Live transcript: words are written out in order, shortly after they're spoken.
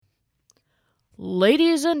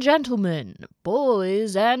Ladies and gentlemen,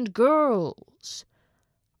 boys and girls.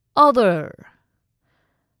 Other.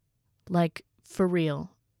 Like, for real,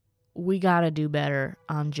 we gotta do better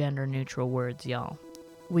on gender-neutral words, y'all.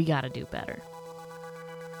 We gotta do better.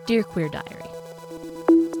 Dear Queer Diary.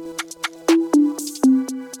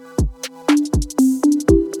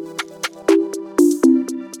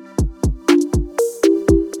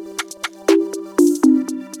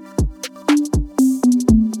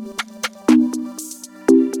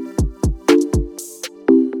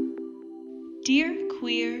 Dear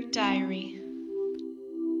Queer Diary.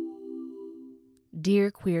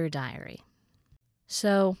 Dear Queer Diary.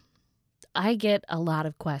 So, I get a lot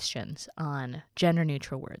of questions on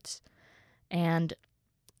gender-neutral words. And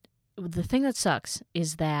the thing that sucks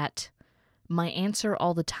is that my answer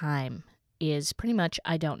all the time is pretty much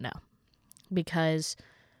I don't know. Because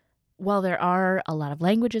while there are a lot of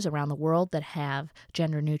languages around the world that have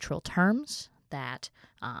gender-neutral terms that,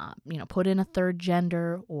 put in a third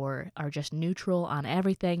gender or are just neutral on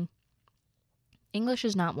everything, English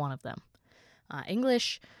is not one of them.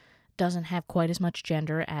 English doesn't have quite as much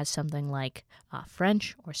gender as something like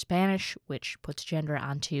French or Spanish, which puts gender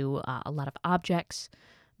onto a lot of objects,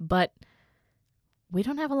 but we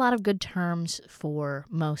don't have a lot of good terms for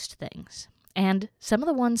most things. And some of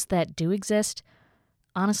the ones that do exist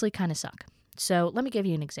honestly kind of suck. So let me give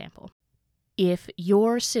you an example. If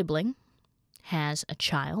your sibling has a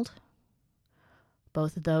child,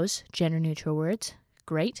 both of those gender-neutral words,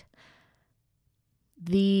 great.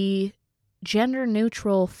 The gender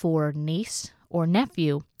neutral for niece or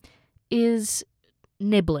nephew is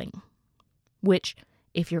nibbling, which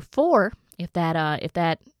if you're four, if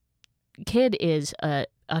that kid is a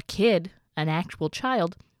kid, an actual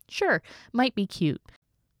child, sure, might be cute.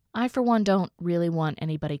 I, for one, don't really want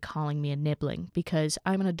anybody calling me a nibbling because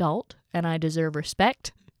I'm an adult and I deserve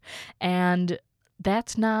respect, and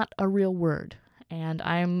that's not a real word. And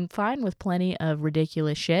I'm fine with plenty of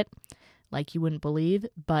ridiculous shit, like you wouldn't believe,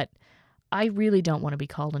 but I really don't want to be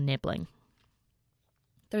called a nibbling.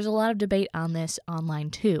 There's a lot of debate on this online,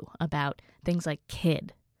 too, about things like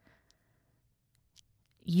kid.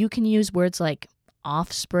 You can use words like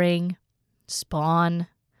offspring, spawn,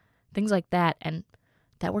 things like that, and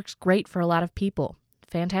that works great for a lot of people.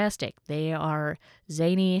 Fantastic. They are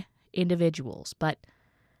zany individuals, but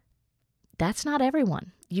that's not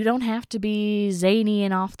everyone. You don't have to be zany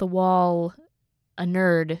and off the wall, a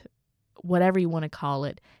nerd, whatever you want to call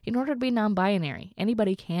it, in order to be non-binary.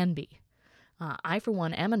 Anybody can be. I, for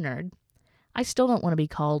one, am a nerd. I still don't want to be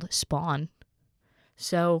called Spawn.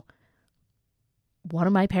 So, what do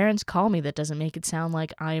my parents call me that doesn't make it sound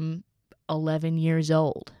like I'm 11 years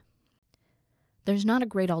old? There's not a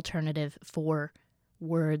great alternative for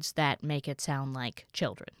words that make it sound like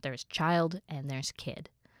children. There's child and there's kid.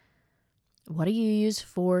 What do you use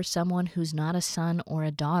for someone who's not a son or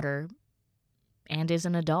a daughter and is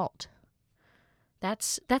an adult?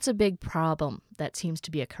 That's a big problem that seems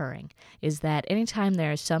to be occurring, is that anytime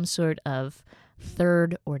there is some sort of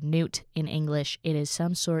third or newt in English, it is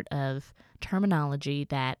some sort of terminology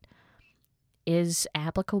that is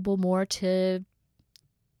applicable more to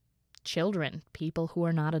children, people who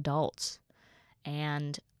are not adults.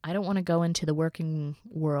 And I don't want to go into the working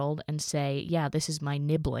world and say, yeah, this is my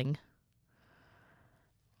nibbling.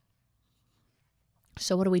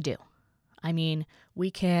 So what do? I mean, we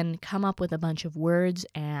can come up with a bunch of words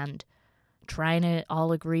and try to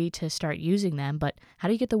all agree to start using them, but how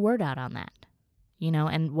do you get the word out on that?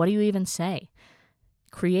 And what do you even say?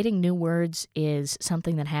 Creating new words is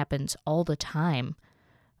something that happens all the time,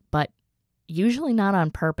 but usually not on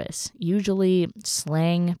purpose. Usually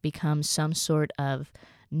slang becomes some sort of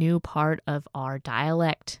new part of our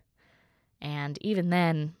dialect, and even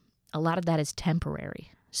then, a lot of that is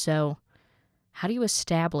temporary. So how do you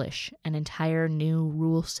establish an entire new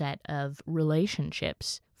rule set of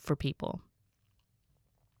relationships for people?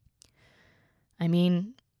 I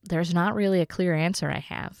mean, there's not really a clear answer I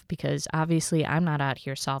have, because obviously I'm not out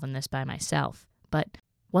here solving this by myself. But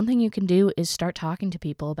one thing you can do is start talking to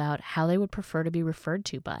people about how they would prefer to be referred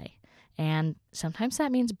to by. And sometimes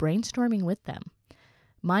that means brainstorming with them.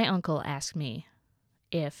 My uncle asked me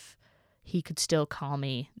if he could still call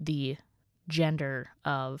me the gender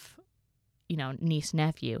of niece,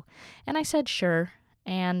 nephew. And I said, sure,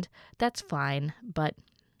 and that's fine, but,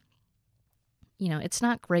 it's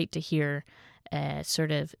not great to hear a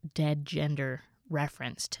sort of dead gender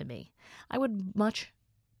reference to me. I would much,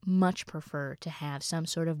 much prefer to have some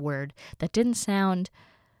sort of word that didn't sound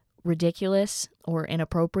ridiculous or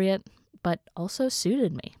inappropriate, but also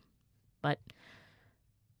suited me. But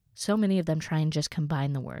so many of them try and just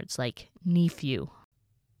combine the words, like nephew.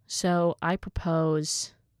 So I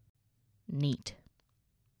propose neat.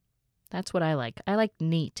 That's what I like. I like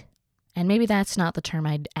neat. And maybe that's not the term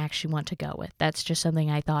I'd actually want to go with. That's just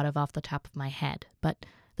something I thought of off the top of my head. But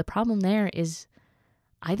the problem there is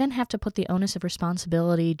I then have to put the onus of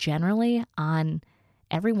responsibility generally on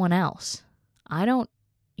everyone else. I don't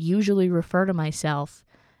usually refer to myself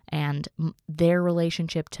and their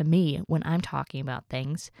relationship to me when I'm talking about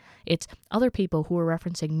things. It's other people who are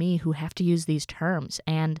referencing me who have to use these terms,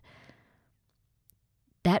 and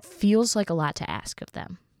that feels like a lot to ask of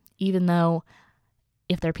them, even though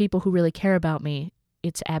if they're people who really care about me,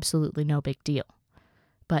 it's absolutely no big deal.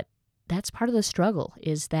 But that's part of the struggle,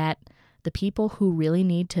 is that the people who really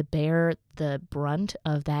need to bear the brunt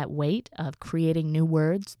of that weight of creating new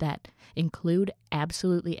words that include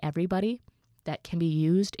absolutely everybody, that can be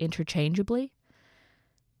used interchangeably,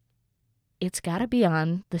 it's got to be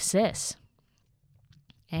on the cis.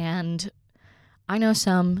 And I know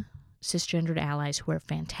some cisgendered allies who are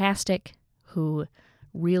fantastic, who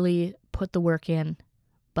really put the work in,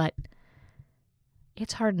 but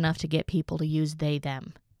it's hard enough to get people to use they,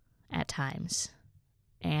 them at times.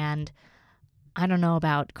 And I don't know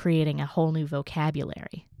about creating a whole new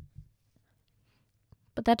vocabulary.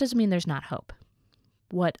 But that doesn't mean there's not hope.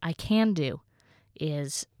 What I can do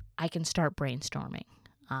is I can start brainstorming.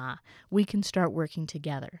 We can start working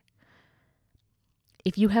together.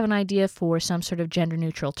 If you have an idea for some sort of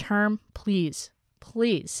gender-neutral term, please,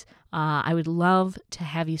 I would love to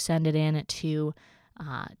have you send it in to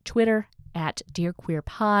Twitter at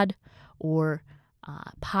DearQueerPod or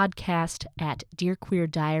podcast at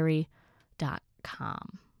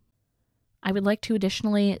DearQueerDiary.com. I would like to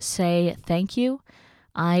additionally say thank you.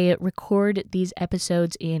 I record these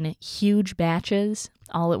episodes in huge batches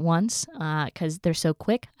all at once because they're so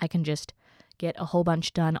quick. I can just get a whole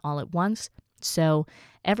bunch done all at once. So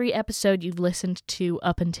every episode you've listened to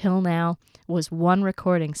up until now was one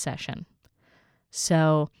recording session.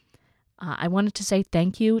 So I wanted to say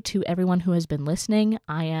thank you to everyone who has been listening.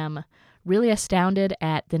 I am really astounded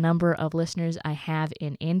at the number of listeners I have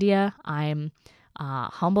in India. I'm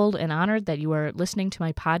humbled and honored that you are listening to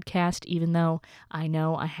my podcast, even though I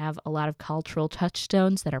know I have a lot of cultural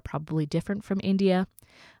touchstones that are probably different from India.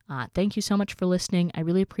 Thank you so much for listening. I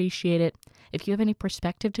really appreciate it. If you have any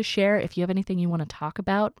perspective to share, if you have anything you want to talk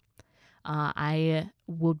about, I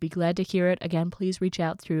would be glad to hear it. Again, please reach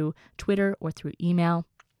out through Twitter or through email.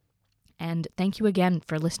 And thank you again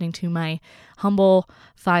for listening to my humble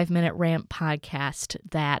 5-minute rant podcast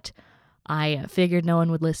that I figured no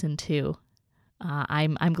one would listen to.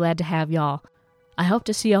 I'm glad to have y'all. I hope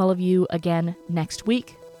to see all of you again next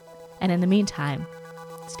week. And in the meantime,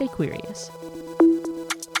 stay queerious.